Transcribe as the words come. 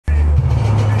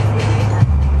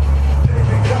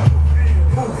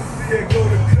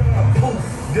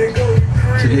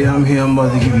I'm here. I'm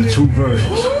about to give you two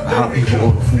versions of how people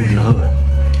order food in the hood.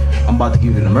 I'm about to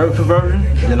give you the American version,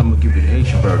 then I'm gonna give you the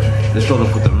Haitian version. Let's start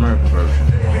off with the American version.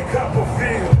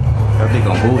 I think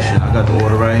I'm bullshit. I got the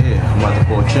order right here. I'm about to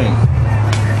call Chang.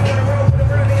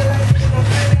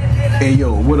 Hey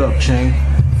yo, what up, Chang?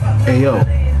 Hey yo,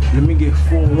 let me get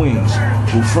 4 wings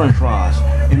with French fries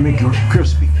and make it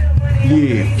crispy.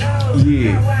 Yeah,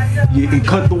 and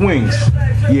cut the wings.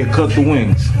 Yeah, cut the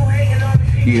wings.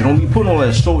 Yeah, don't be putting all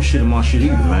that soul shit in my shit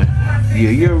either, man. Yeah,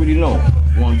 you already know.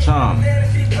 One time.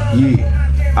 Yeah,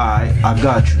 alright, I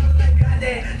got you.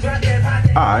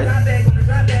 Alright.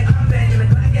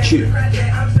 Chill.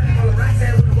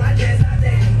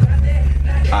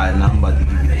 Alright, now I'm about to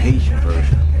give you the Haitian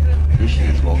version. This shit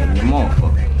is gonna be a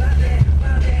motherfucker.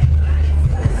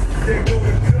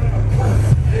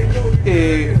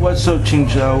 Hey, what's up, Ching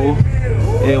Chao?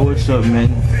 Hey, what's up, man?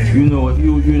 You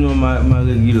know my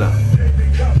regular.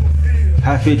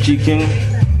 Half a chicken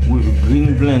with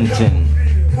green plantain.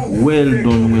 Well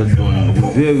done,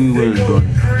 very well done.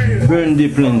 Burn the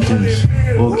plantains.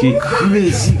 Okay,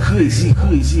 crazy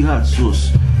hot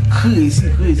sauce. Crazy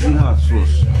hot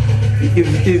sauce.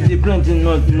 If the plantain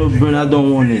not burn, I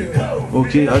don't want it.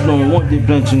 Okay, I don't want the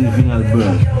plantain if it not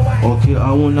burn. Okay,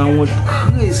 I want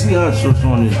crazy hot sauce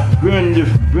on it. Burn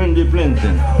the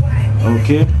plantain.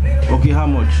 Okay, how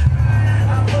much?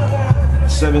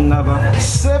 $7.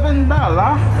 $7?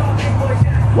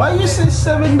 Why you say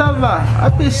 $7? I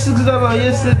paid $6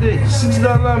 yesterday.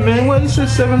 $6, man. Why you say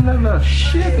 $7?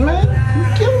 Shit, man, you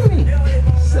kill me.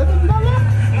 $7?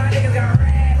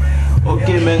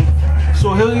 Okay, man.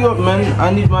 So hurry up, man.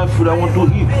 I need my food. I want to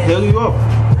eat. Hurry up.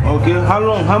 Okay. How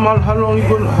long you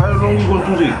going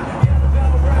to eat?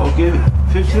 Okay.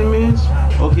 15 minutes.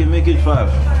 Okay. Make it 5.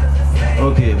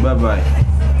 Okay. Bye.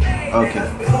 Okay.